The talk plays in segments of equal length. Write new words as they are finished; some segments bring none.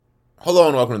Hello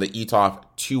and welcome to the ETOF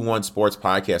 21 Sports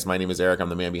Podcast. My name is Eric. I'm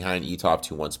the man behind ETOF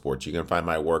 21 Sports. You can find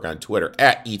my work on Twitter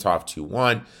at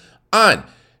ETOF21, on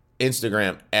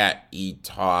Instagram at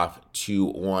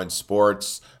ETOF21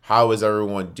 Sports. How is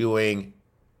everyone doing?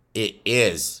 It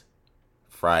is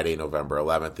Friday, November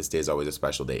 11th. This day is always a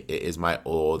special day. It is my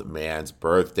old man's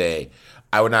birthday.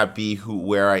 I would not be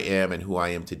where I am and who I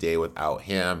am today without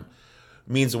him.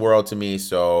 It means the world to me,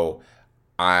 so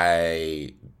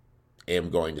I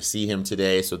am going to see him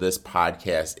today. So this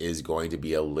podcast is going to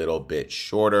be a little bit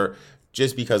shorter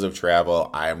just because of travel.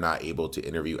 I am not able to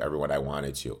interview everyone I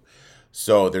wanted to.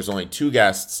 So there's only two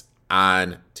guests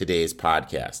on today's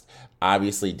podcast.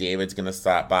 Obviously, David's going to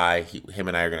stop by. Him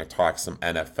and I are going to talk some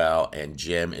NFL, and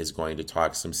Jim is going to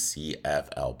talk some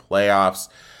CFL playoffs.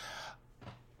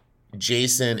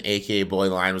 Jason, aka Bully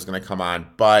Line, was going to come on,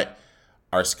 but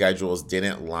our schedules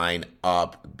didn't line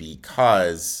up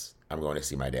because I'm going to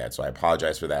see my dad, so I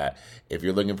apologize for that. If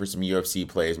you're looking for some UFC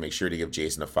plays, make sure to give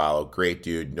Jason a follow. Great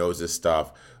dude, knows his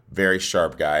stuff. Very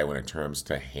sharp guy when it comes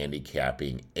to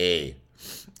handicapping a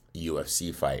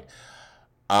UFC fight.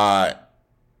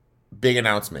 Big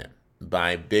announcement.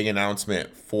 My big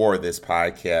announcement for this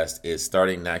podcast is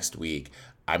starting next week,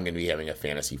 I'm going to be having a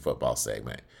fantasy football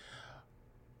segment.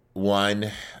 One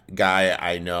guy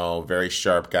I know, very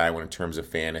sharp guy when in terms of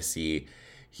fantasy,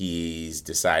 he's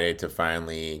decided to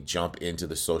finally jump into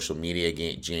the social media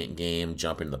game,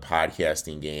 jump into the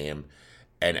podcasting game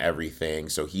and everything.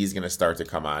 So he's going to start to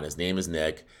come on. His name is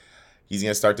Nick. He's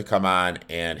going to start to come on,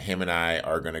 and him and I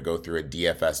are going to go through a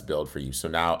DFS build for you. So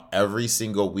now every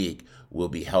single week we'll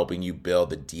be helping you build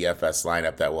the DFS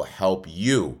lineup that will help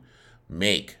you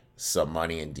make some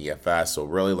money in DFS. So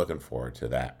really looking forward to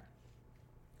that.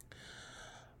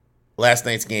 Last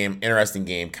night's game, interesting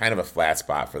game, kind of a flat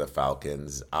spot for the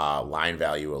Falcons. Line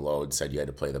value alone said you had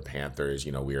to play the Panthers.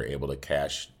 You know, we were able to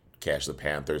cash the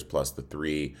Panthers plus the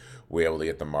 3. We were able to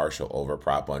get the Marshall over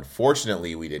prop.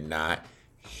 Unfortunately, we did not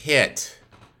hit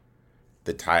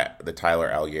the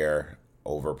Tyler Algier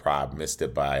over prop. Missed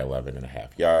it by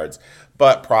 11.5 yards,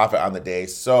 but profit on the day.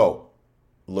 So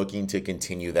looking to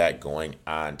continue that going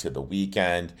on to the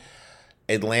weekend.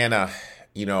 Atlanta,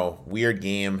 weird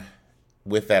game.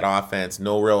 With that offense,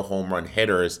 no real home run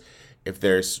hitters. If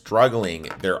they're struggling,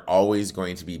 they're always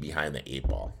going to be behind the 8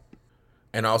 ball.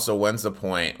 And also, when's the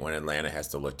point when Atlanta has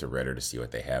to look to Ritter to see what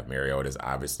they have? Mariota is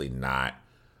obviously not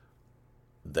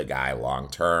the guy long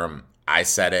term. I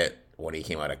said it when he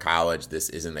came out of college. This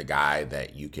isn't a guy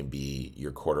that you can be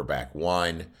your quarterback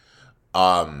one.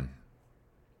 So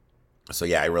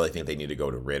yeah, I really think they need to go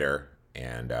to Ritter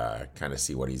and kind of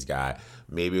see what he's got.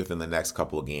 Maybe within the next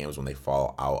couple of games when they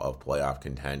fall out of playoff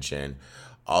contention.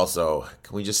 Also,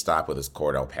 can we just stop with this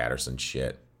Cordell Patterson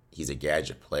shit? He's a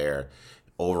gadget player.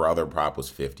 Over other prop was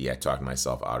 50. I talked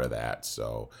myself out of that.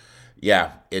 So,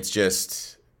 yeah, it's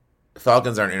just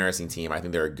Falcons are an interesting team. I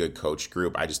think they're a good coach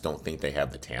group. I just don't think they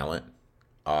have the talent.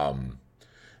 And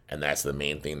that's the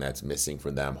main thing that's missing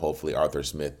from them. Hopefully Arthur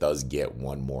Smith does get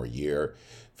one more year.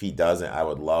 If he doesn't, I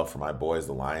would love for my boys,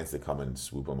 the Lions, to come and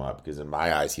swoop him up, because in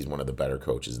my eyes, he's one of the better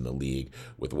coaches in the league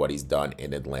with what he's done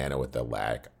in Atlanta with the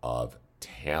lack of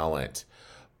talent.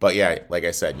 But yeah, like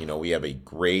I said, we have a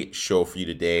great show for you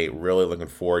today. Really looking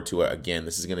forward to it. Again,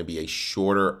 this is going to be a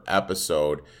shorter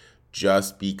episode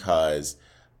just because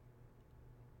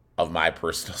of my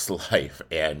personal life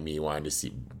and me wanting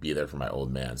to be there for my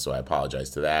old man. So I apologize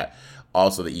to that.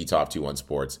 Also, the ETOP 21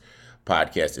 Sports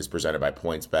podcast is presented by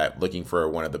PointsBet. Looking for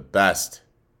one of the best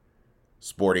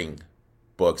sporting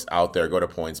books out there, go to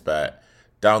PointsBet.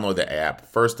 Download the app.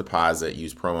 First deposit,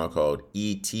 use promo code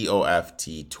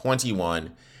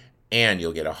ETOFT21, and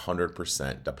you'll get a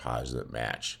 100% deposit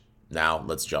match. Now,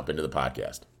 let's jump into the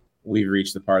podcast. We've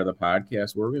reached the part of the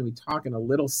podcast where we're going to be talking a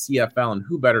little CFL, and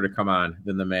who better to come on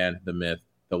than the man, the myth,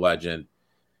 the legend,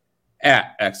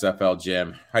 at XFL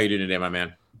Jim. How you doing today, my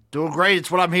man? Doing great.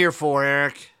 It's what I'm here for,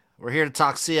 Eric. We're here to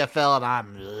talk CFL, and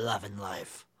I'm loving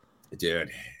life.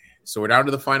 Dude, so we're down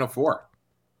to the Final Four.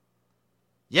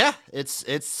 Yeah,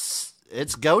 it's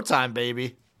go time,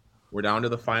 baby. We're down to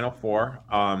the Final Four.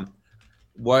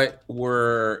 What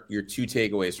were your 2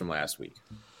 takeaways from last week?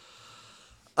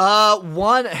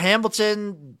 One,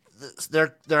 Hamilton,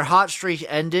 their hot streak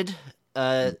ended.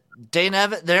 Dane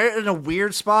Evans, they're in a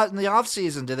weird spot in the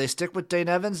offseason. Do they stick with Dane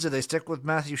Evans? Do they stick with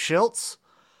Matthew Schultz?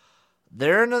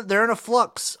 They're in a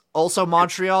flux. Also,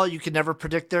 Montreal, you can never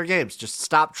predict their games. Just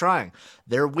stop trying.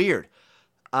 They're weird.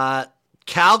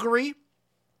 Calgary,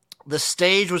 the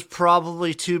stage was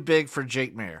probably too big for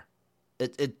Jake Mayer.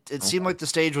 It seemed like the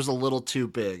stage was a little too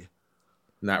big.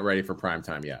 Not ready for prime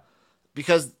time yet.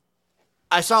 Because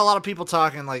I saw a lot of people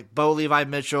talking like Bo Levi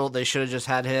Mitchell. They should have just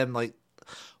had him. Like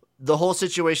the whole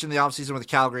situation in the offseason with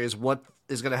Calgary is what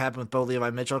is going to happen with Bo Levi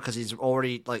Mitchell because he's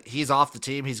already like he's off the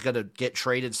team. He's going to get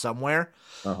traded somewhere,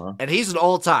 and he's an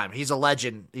old time. He's a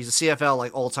legend. He's a CFL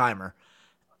like old timer,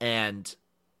 and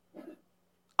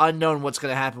unknown what's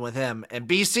going to happen with him. And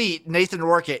BC Nathan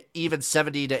Rourke at even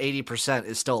 70 to 80%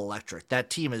 is still electric. That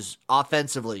team is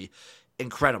offensively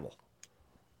incredible.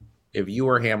 If you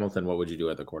were Hamilton, what would you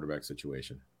do at the quarterback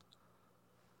situation?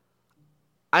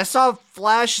 I saw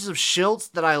flashes of Schultz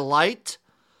that I liked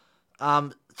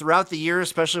throughout the year,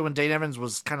 especially when Dane Evans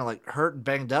was kind of like hurt and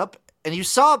banged up. And you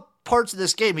saw parts of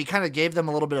this game. He kind of gave them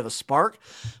a little bit of a spark.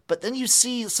 But then you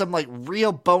see some like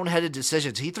real boneheaded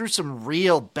decisions. He threw some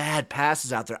real bad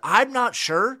passes out there. I'm not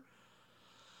sure.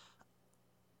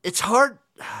 It's hard.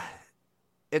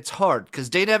 It's hard because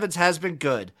Dane Evans has been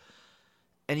good.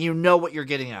 And you know what you're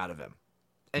getting out of him.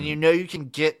 And you know you can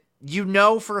get, you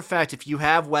know for a fact if you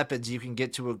have weapons, you can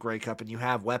get to a Grey Cup and you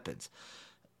have weapons.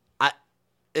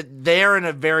 They're in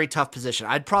a very tough position.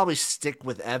 I'd probably stick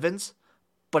with Evans,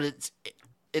 but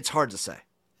it's hard to say.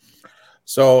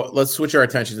 So let's switch our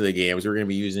attention to the games. We're going to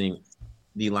be using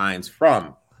the lines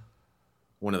from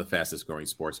one of the fastest growing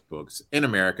sports books in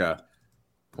America,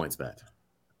 PointsBet.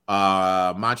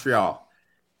 Montreal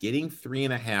getting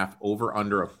 3.5 over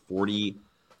under a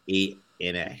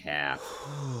 48.5.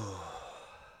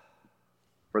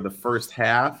 For the first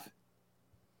half,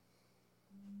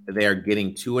 they are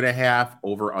getting 2.5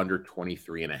 over under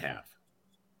 23.5.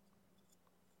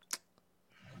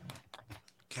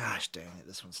 Gosh dang it,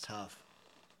 this one's tough.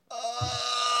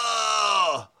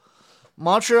 Oh!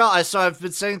 Montreal, I've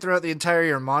been saying throughout the entire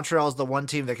year, Montreal is the one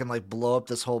team that can like blow up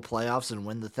this whole playoffs and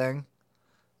win the thing.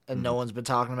 And no one's been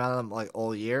talking about them like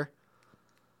all year.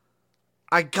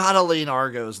 I gotta lean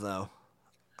Argos though.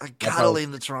 I gotta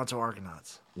lean the Toronto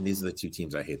Argonauts. And these are the two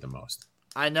teams I hate the most.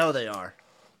 I know they are.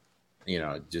 You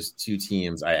know, just two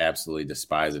teams I absolutely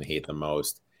despise and hate the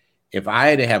most. If I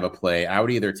had to have a play, I would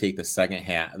either take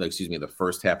the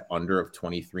first half under of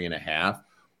 23.5,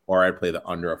 or I'd play the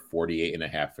under of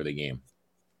 48.5 for the game.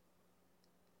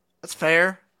 That's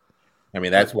fair. I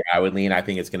mean, that's where I would lean. I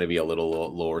think it's going to be a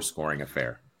little lower scoring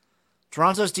affair.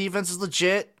 Toronto's defense is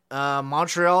legit.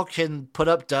 Montreal can put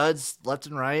up duds left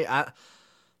and right.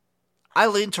 I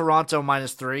lean Toronto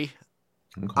 -3.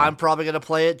 Okay. I'm probably going to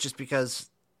play it just because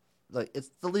like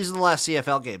these are the last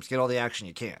CFL games. Get all the action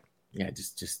you can. Yeah,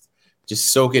 just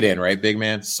soak it in, right, big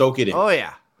man? Soak it in. Oh,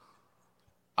 yeah.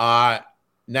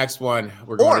 Next one.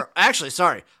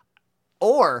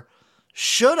 Or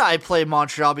should I play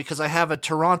Montreal because I have a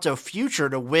Toronto future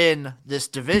to win this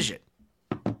division?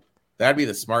 That'd be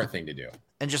the smart thing to do.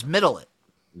 And just middle it.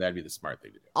 That'd be the smart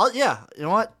thing to do. Yeah, you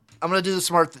know what? I'm going to do the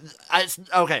smart thing.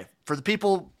 Okay, for the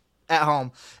people at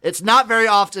home, it's not very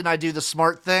often I do the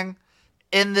smart thing.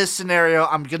 In this scenario,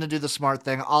 I'm going to do the smart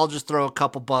thing. I'll just throw a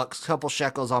couple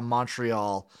shekels on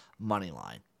Montreal money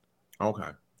line.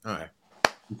 Okay. All right.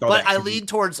 But I lean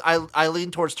towards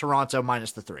Toronto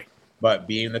 -3. But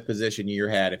being in the position you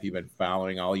had, if you've been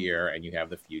following all year and you have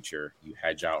the future, you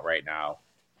hedge out right now.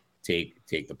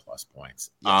 Take the plus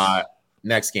points. Yes.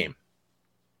 Next game.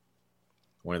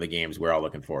 One of the games we're all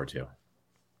looking forward to.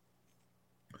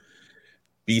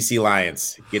 BC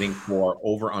Lions getting 4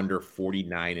 over under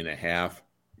 49.5.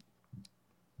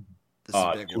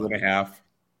 2.5.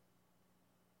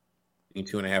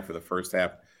 2.5 for the first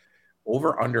half.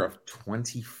 Over under of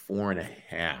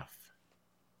 24.5.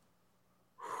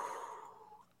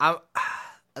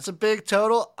 That's a big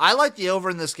total. I like the over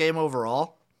in this game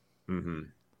overall. Mm-hmm.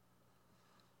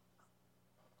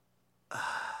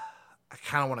 I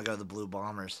kind of want to go the Blue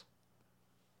Bombers.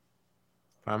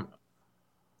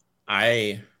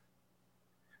 I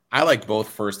like both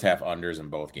first half unders in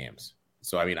both games.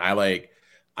 So I mean, I like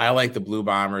the Blue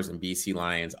Bombers and BC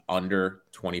Lions under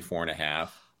 24.5.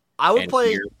 I would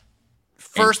play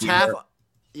first half.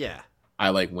 Yeah. I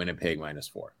like Winnipeg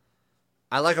 -4.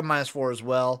 I like a -4 as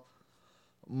well.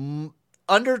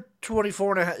 Under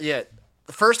 24.5. Yeah.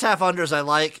 The first half unders I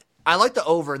like. I like the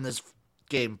over in this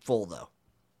game full though.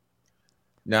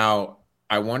 Now,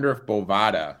 I wonder if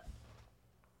Bovada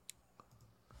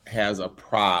has a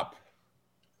prop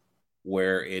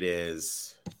where it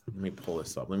is. Let me pull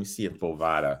this up. Let me see if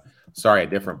Bovada. Sorry, a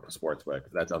different sports book.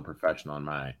 That's unprofessional on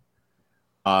my.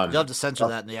 You'll have to censor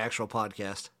that in the actual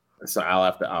podcast. So I'll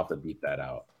have to beat that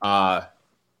out.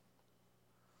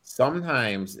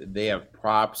 Sometimes they have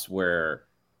props where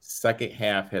second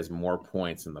half has more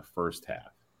points than the first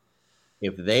half.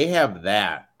 If they have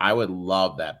that, I would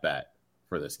love that bet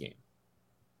for this game.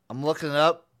 I'm looking it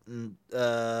up.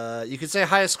 You could say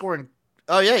highest scoring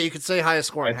Oh yeah, you could say highest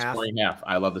scoring Highest half, scoring half.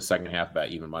 I love the second half bet,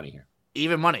 even money here.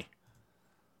 even money.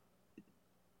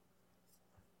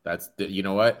 You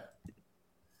know what?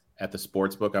 At the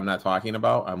sports book I'm not talking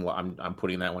about, I'm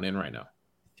putting that one in right now.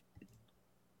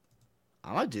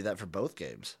 I might do that for both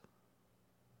games.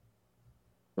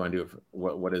 You want to do it?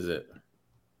 What is it?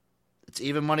 It's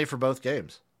even money for both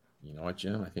games. You know what,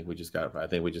 Jim? I think we just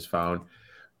found.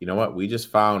 You know what? We just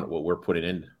found what we're putting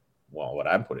in. Well, what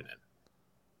I'm putting in.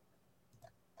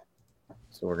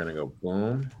 So we're gonna go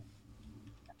boom.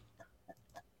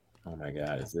 Oh my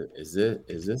God! Is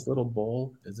this little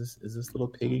bowl? Is this little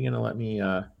piggy gonna let me?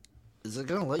 Is it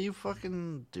gonna let you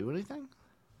fucking do anything?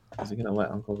 Is it gonna let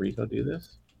Uncle Rico do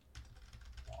this?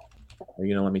 Are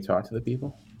you gonna let me talk to the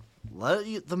people?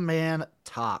 Let the man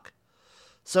talk.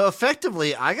 So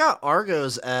effectively, I got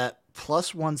Argos at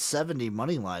plus 170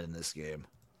 money line in this game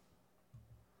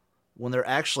when they're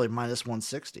actually minus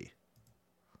 160.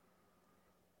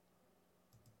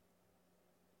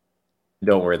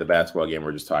 Don't worry, the basketball game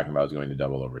we're just talking about is going to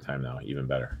double overtime now. Even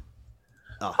better.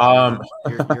 Oh,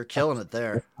 you're killing it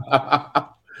there.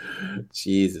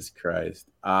 Jesus Christ.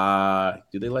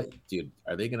 Dude,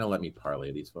 are they gonna let me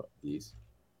parlay these?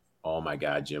 Oh my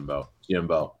God, Jimbo.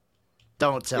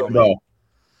 Don't tell me.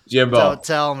 Jimbo. Don't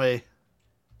tell me.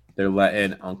 They're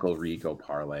letting Uncle Rico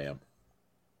parlay him.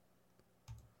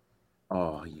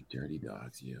 Oh, you dirty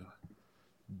dogs, you.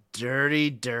 Dirty,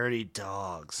 dirty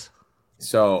dogs.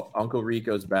 So Uncle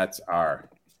Rico's bets are,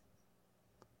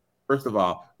 first of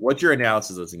all, what's your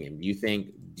analysis of this game?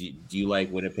 Do you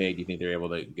like Winnipeg? Do you think they're able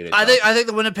to get it? I think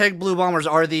the Winnipeg Blue Bombers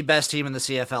are the best team in the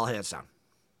CFL, hands down.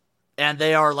 And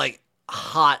they are like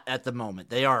hot at the moment.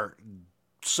 They are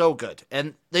so good.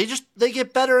 And they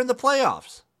get better in the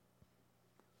playoffs.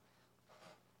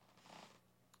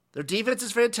 Their defense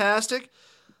is fantastic.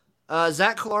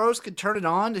 Zach Collaros could turn it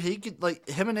on. He could,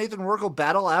 him and Nathan Rourke will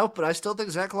battle out, but I still think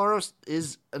Zach Collaros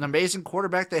is an amazing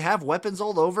quarterback. They have weapons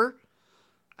all over.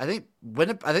 I think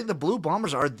the Blue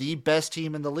Bombers are the best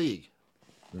team in the league.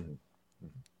 Mm-hmm.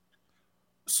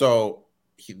 So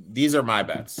these are my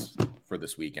bets for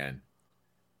this weekend.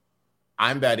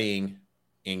 I'm betting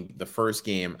in the first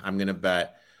game. I'm going to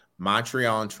bet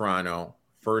Montreal and Toronto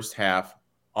first half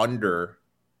under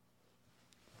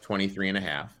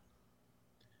 23.5.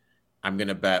 I'm going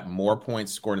to bet more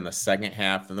points scored in the second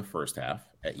half than the first half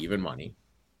at even money.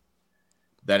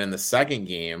 Then in the second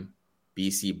game,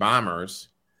 BC Bombers,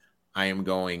 I am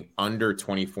going under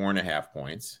 24.5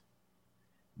 points.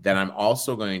 Then I'm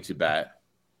also going to bet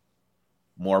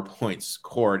more points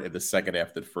scored in the second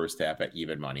half than the first half at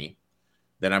even money.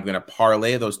 Then I'm going to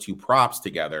parlay those two props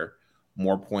together,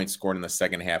 more points scored in the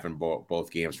second half in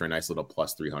both games for a nice little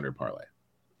plus 300 parlay.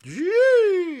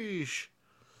 Yeesh.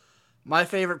 My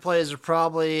favorite plays are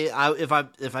probably, if I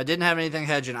didn't have anything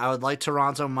hedging, I would like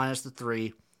Toronto minus the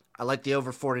 3. I like the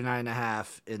over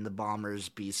 49.5 in the Bombers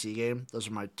BC game. Those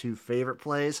are my two favorite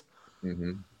plays.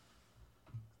 Mm-hmm.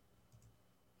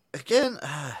 Again,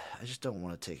 I just don't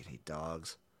want to take any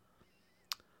dogs.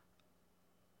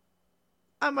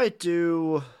 I might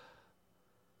do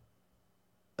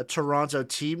a Toronto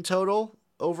team total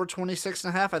over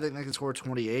 26.5. I think they can score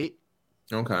 28.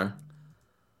 Okay.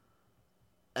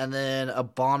 And then a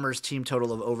Bombers team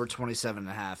total of over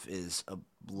 27.5 is a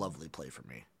lovely play for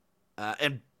me.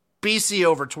 And BC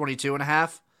over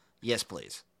 22.5. Yes,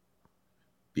 please.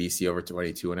 BC over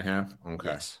 22.5. Okay.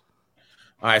 Yes.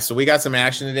 All right. So we got some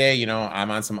action today. You know,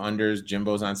 I'm on some unders.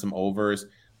 Jimbo's on some overs.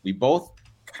 We both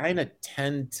kind of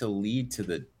tend to lead to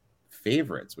the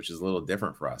favorites, which is a little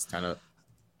different for us. Kind of.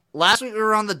 Last week we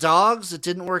were on the dogs. It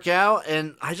didn't work out,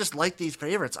 and I just like these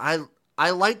favorites.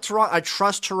 I like Toronto. I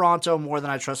trust Toronto more than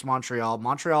I trust Montreal.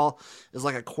 Montreal is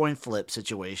like a coin flip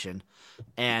situation,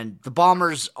 and the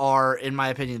Bombers are, in my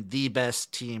opinion, the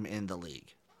best team in the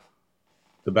league.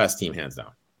 The best team, hands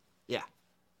down. Yeah.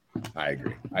 I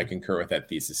agree. I concur with that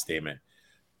thesis statement.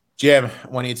 Jim,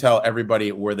 why don't you tell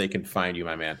everybody where they can find you,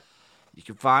 my man? You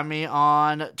can find me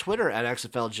on Twitter at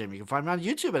XFL Jim. You can find me on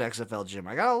YouTube at XFL Jim.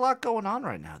 I got a lot going on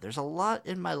right now. There's a lot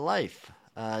in my life.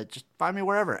 Just find me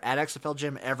wherever, at XFL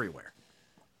Jim everywhere.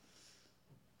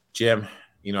 Jim,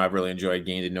 you know, I've really enjoyed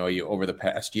getting to know you over the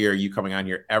past year. You coming on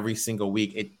here every single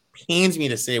week. It pains me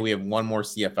to say we have one more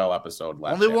CFL episode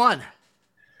left. Only one.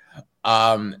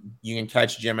 You can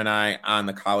catch Jim and I on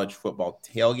the College Football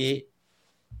Tailgate,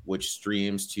 which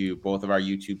streams to both of our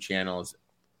YouTube channels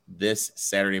this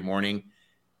Saturday morning,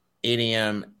 8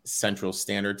 a.m. Central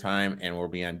Standard Time, and we'll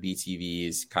be on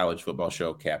BTV's College Football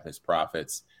Show, Captain's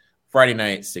Profits, Friday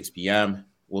night, 6 p.m.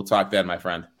 We'll talk then, my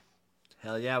friend.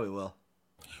 Hell yeah, we will.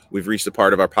 We've reached the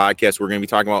part of our podcast we're going to be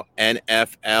talking about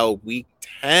NFL Week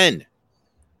 10.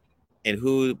 And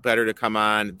who better to come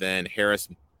on than Harris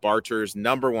Barter's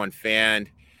number one fan,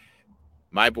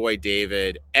 my boy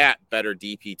David at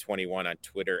BetterDP21 on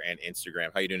Twitter and Instagram.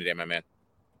 How you doing today, my man?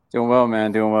 Doing well,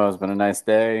 man. Doing well. It's been a nice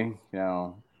day.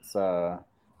 It's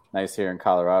nice here in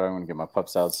Colorado. I'm gonna get my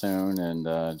pups out soon,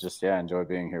 and just enjoy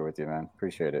being here with you, man.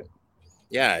 Appreciate it.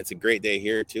 Yeah, it's a great day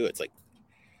here too. It's like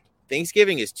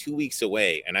Thanksgiving is 2 weeks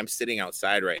away, and I'm sitting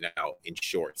outside right now in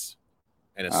shorts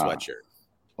and a sweatshirt.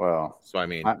 Well, so I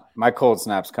mean, my cold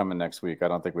snap's coming next week. I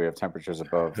don't think we have temperatures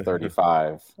above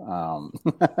 35,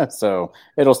 so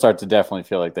it'll start to definitely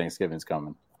feel like Thanksgiving's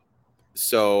coming.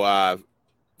 So,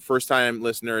 first time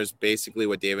listeners, basically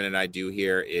what David and I do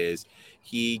here is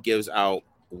he gives out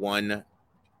one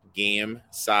game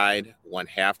side, one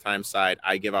halftime side.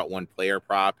 I give out one player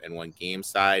prop and one game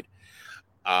side.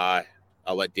 I'll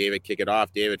let David kick it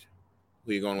off. David,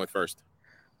 who are you going with first?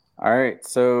 All right,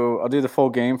 so I'll do the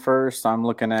full game first. I'm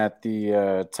looking at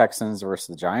the Texans versus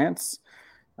the Giants.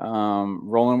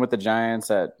 Rolling with the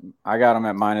Giants I got them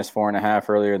at -4.5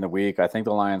 earlier in the week. I think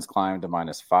the Lions climbed to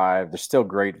 -5. There's still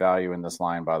great value in this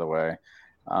line, by the way.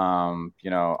 I'm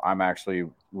actually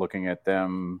looking at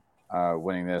them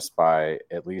winning this by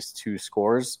at least 2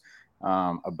 scores,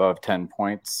 above 10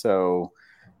 points. So,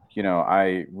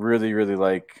 I really, really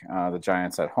like the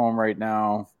Giants at home right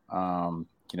now.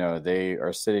 They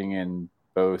are sitting in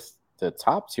both the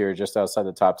top tier, just outside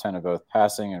the top 10 of both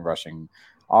passing and rushing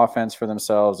offense for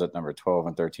themselves at number 12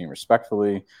 and 13,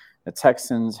 respectively. The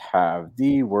Texans have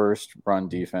the worst run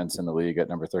defense in the league at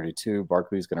number 32.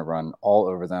 Barkley's going to run all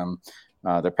over them.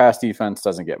 Their pass defense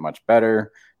doesn't get much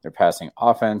better. Their passing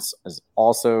offense is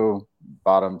also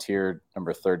bottom tier,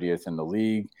 number 30th in the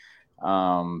league.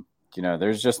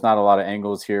 There's just not a lot of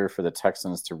angles here for the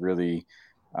Texans to really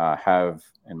have,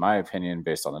 in my opinion,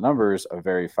 based on the numbers, a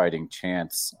very fighting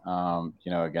chance,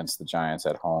 against the Giants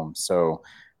at home. So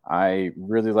I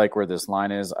really like where this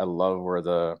line is. I love where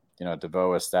the,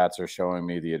 DeVoa stats are showing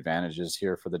me the advantages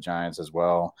here for the Giants as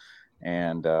well.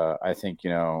 And I think,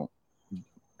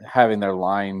 having their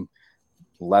line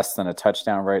less than a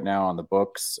touchdown right now on the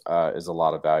books is a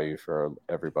lot of value for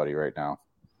everybody right now.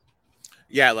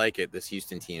 Yeah, I like it. This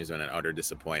Houston team has been an utter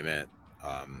disappointment.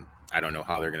 I don't know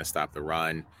how they're going to stop the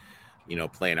run,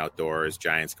 playing outdoors,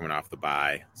 Giants coming off the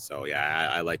bye. So,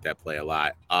 yeah, I like that play a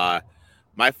lot.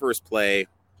 My first play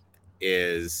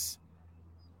is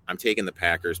I'm taking the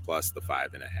Packers plus the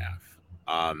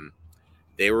 5.5.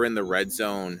 They were in the red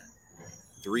zone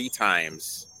 3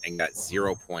 times and got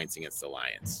 0 points against the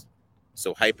Lions.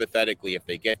 So, hypothetically, if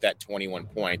they get that 21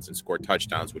 points and score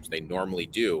touchdowns, which they normally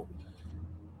do,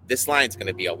 this line's going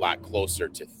to be a lot closer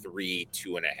to 3,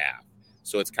 2.5.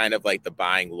 So it's kind of like the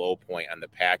buying low point on the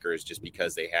Packers, just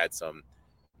because they had some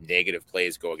negative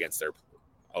plays go against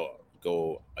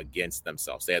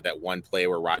themselves. They had that one play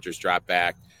where Rodgers dropped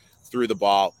back, threw the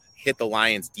ball, hit the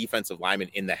Lions defensive lineman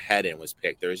in the head and was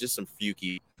picked. There was just some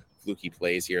fluky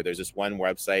plays here. There's this one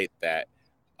website that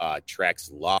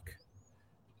tracks luck.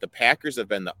 The Packers have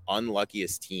been the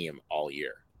unluckiest team all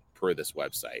year per this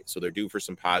website. So they're due for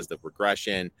some positive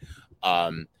regression.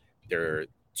 They're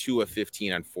 2 of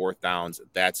 15 on 4th downs.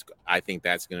 I think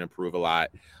that's going to improve a lot.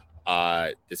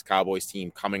 This Cowboys team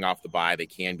coming off the bye, they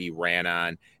can be ran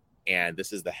on. And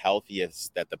this is the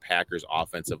healthiest that the Packers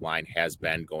offensive line has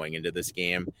been going into this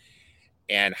game.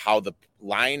 And how the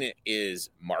line is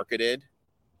marketed,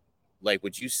 like,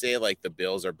 would you say like the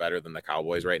Bills are better than the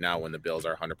Cowboys right now when the Bills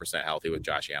are 100% healthy with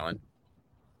Josh Allen?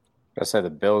 I say the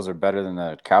Bills are better than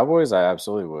the Cowboys? I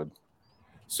absolutely would.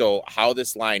 So how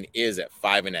this line is at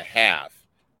 5.5,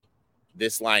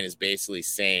 this line is basically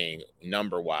saying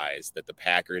number-wise that the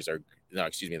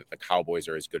that the Cowboys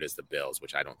are as good as the Bills,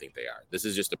 which I don't think they are. This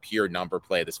is just a pure number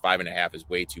play. This 5.5 is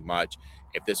way too much.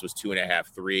 If this was 2.5,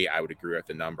 3, I would agree with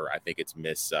the number. I think it's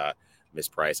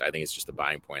mispriced. I think it's just a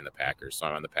buying point in the Packers. So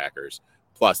I'm on the Packers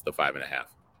plus the 5.5.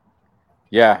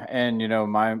 Yeah, and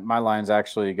my line's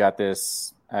actually got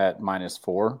this at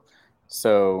 -4.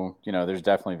 So, there's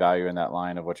definitely value in that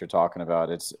line of what you're talking about.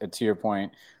 It's to your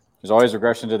point, there's always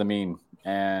regression to the mean.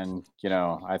 And,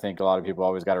 I think a lot of people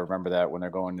always got to remember that when they're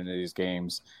going into these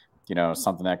games,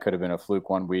 something that could have been a fluke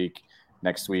one week,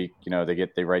 next week,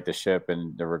 they right the ship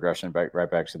and the regression right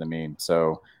back to the mean.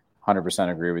 So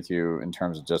 100% agree with you in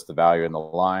terms of just the value in the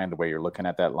line, the way you're looking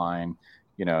at that line,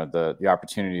 the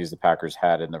opportunities the Packers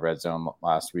had in the red zone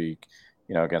last week,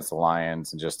 against the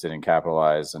Lions and just didn't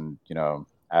capitalize. And,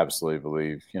 absolutely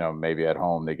believe, maybe at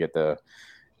home they get to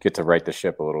right the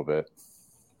ship a little bit.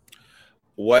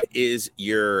 What is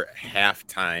your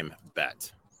halftime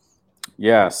bet?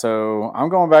 Yeah, so I'm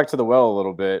going back to the well a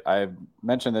little bit. I've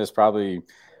mentioned this probably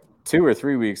 2 or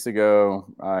 3 weeks ago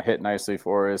hit nicely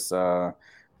for us.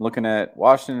 Looking at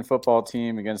Washington football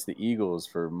team against the Eagles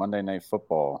for Monday Night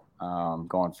Football.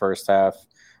 Going first half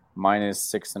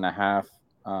 -6.5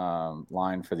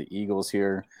 line for the Eagles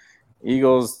here.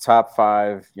 Eagles top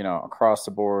 5, across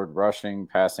the board, rushing,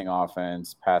 passing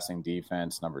offense, passing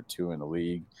defense, number 2 in the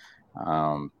league.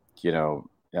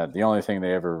 The only thing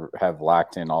they ever have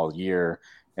lacked in all year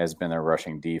has been their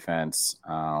rushing defense.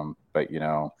 But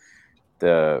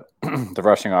the the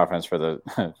rushing offense for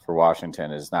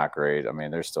Washington is not great. I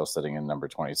mean, they're still sitting in number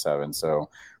 27, so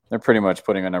they're pretty much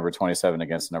putting a number 27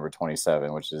 against number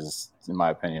 27, which is, in my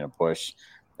opinion, a push.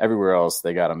 Everywhere else,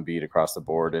 they got them beat across the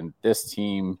board, and this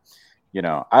team.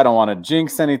 I don't want to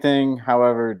jinx anything.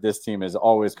 However, this team has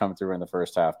always come through in the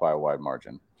first half by a wide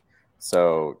margin.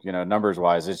 So, numbers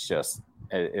wise,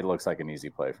 it looks like an easy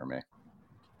play for me.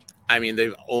 I mean,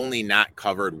 they've only not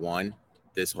covered one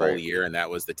this whole Right. year, and that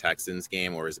was the Texans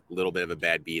game, where it was a little bit of a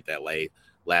bad beat, that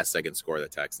last second score of the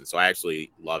Texans. So I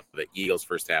actually love the Eagles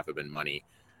first half have been money.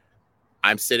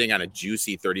 I'm sitting on a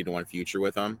juicy 30-1 future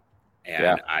with them,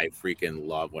 and I freaking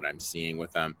love what I'm seeing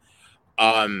with them.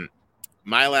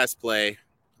 My last play,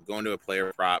 I'm going to a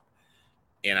player prop,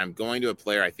 and I'm going to a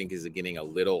player I think is getting a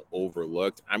little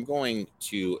overlooked. I'm going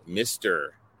to Mr.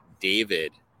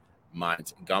 David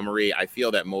Montgomery. I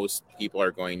feel that most people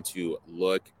are going to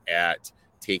look at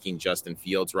taking Justin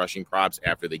Fields rushing props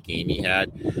after the game he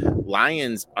had.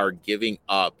 Lions are giving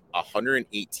up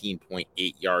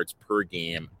 118.8 yards per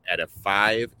game at a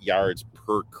 5 yards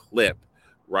per clip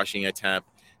rushing attempt.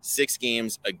 6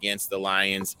 games against the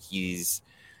Lions, he's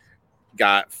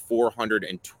got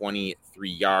 423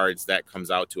 yards. That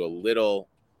comes out to a little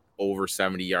over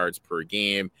 70 yards per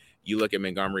game. You look at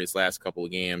Montgomery's last couple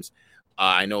of games.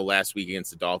 I know last week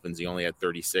against the Dolphins, he only had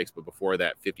 36, but before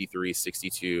that, 53,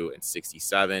 62, and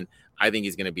 67. I think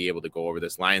he's going to be able to go over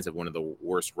this. Lions have one of the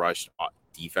worst rush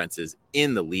defenses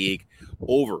in the league,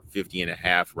 over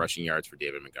 50.5 rushing yards for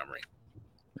David Montgomery.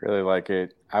 Really like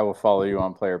it. I will follow you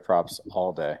on player props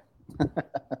all day.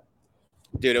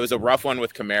 Dude, it was a rough one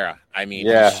with Kamara. I mean,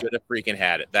 Yeah. He should have freaking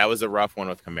had it. That was a rough one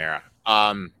with Kamara.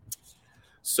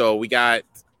 So we got,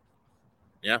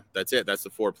 that's it. That's the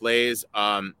 4 plays.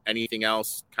 Anything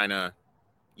else kind of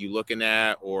you looking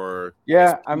at, or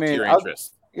your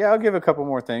interest? I'll give a couple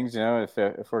more things,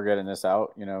 if we're getting this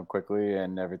out, quickly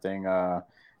and everything. If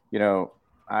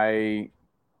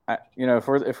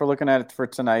we're looking at it for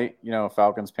tonight,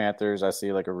 Falcons Panthers, I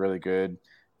see like a really good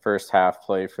first half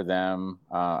play for them.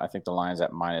 I think the line's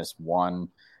at -1.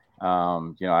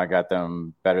 I got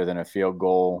them better than a field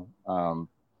goal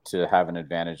to have an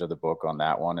advantage of the book on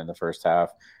that one in the first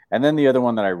half. And then the other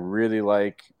one that I really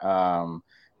like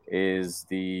is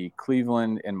the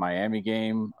Cleveland and Miami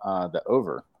game, the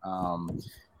over.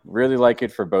 Really like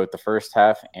it for both the first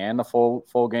half and the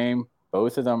full game.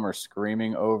 Both of them are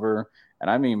screaming over,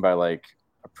 and I mean by like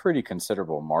a pretty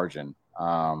considerable margin.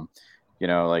 I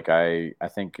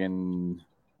think I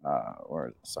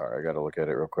got to look at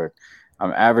it real quick.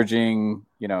 I'm averaging,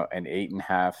 an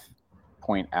 8.5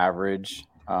 point average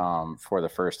for the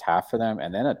first half for them,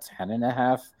 and then a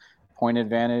 10.5 point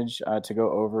advantage to go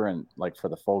over, and like for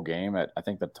the full game I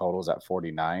think the total's at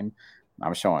 49.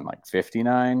 I'm showing like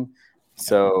 59.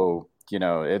 So,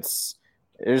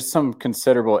 there's some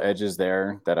considerable edges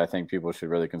there that I think people should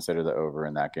really consider the over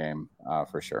in that game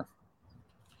for sure.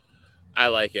 I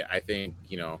like it. I think,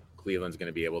 Cleveland's going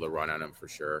to be able to run on them for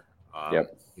sure.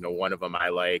 One of them I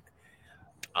like,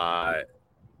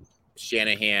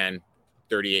 Shanahan,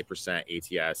 38%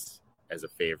 ATS as a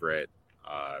favorite.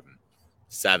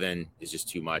 7 is just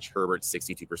too much. Herbert,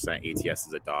 62% ATS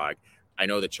as a dog. I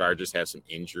know the Chargers have some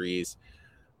injuries,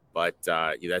 but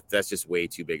that's just way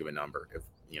too big of a number. If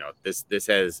this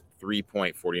has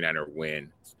 3.49er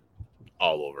win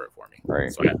all over it for me.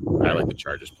 Right. So I like the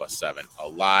Chargers +7 a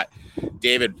lot.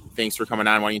 David, thanks for coming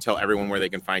on. Why don't you tell everyone where they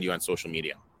can find you on social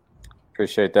media?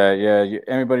 Appreciate that. Yeah,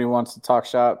 anybody who wants to talk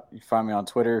shop, you can find me on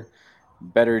Twitter,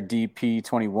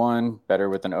 BetterDP21, better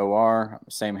with an OR,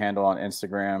 same handle on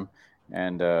Instagram,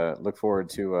 and look forward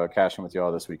to cashing with you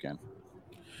all this weekend.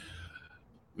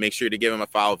 Make sure to give him a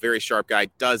follow. Very sharp guy.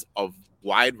 Does a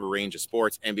wide range of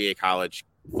sports, NBA, college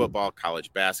football,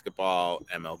 college basketball,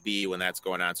 MLB when that's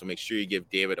going on. So make sure you give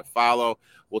David a follow.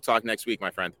 We'll talk next week,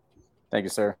 my friend. Thank you,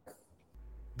 sir.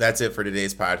 That's it for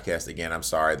today's podcast. Again, I'm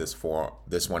sorry this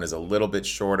one is a little bit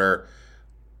shorter.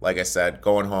 Like I said,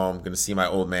 going home, going to see my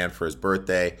old man for his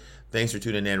birthday. Thanks for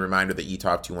tuning in. Reminder, the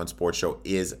eTalk 21 Sports Show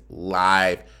is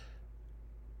live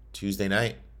Tuesday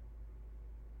night,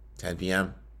 10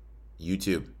 p.m.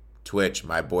 YouTube, Twitch.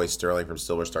 My boy Sterling from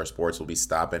Silver Star Sports will be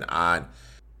stopping on.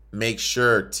 Make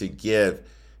sure to give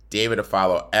David a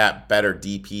follow at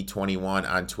BetterDP21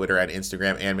 on Twitter and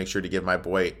Instagram. And make sure to give my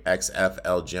boy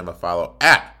XFL Jim a follow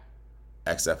at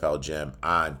XFL Jim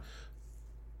on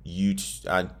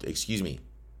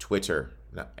Twitter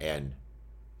and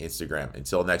Instagram.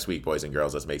 Until next week, boys and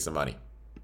girls, let's make some money.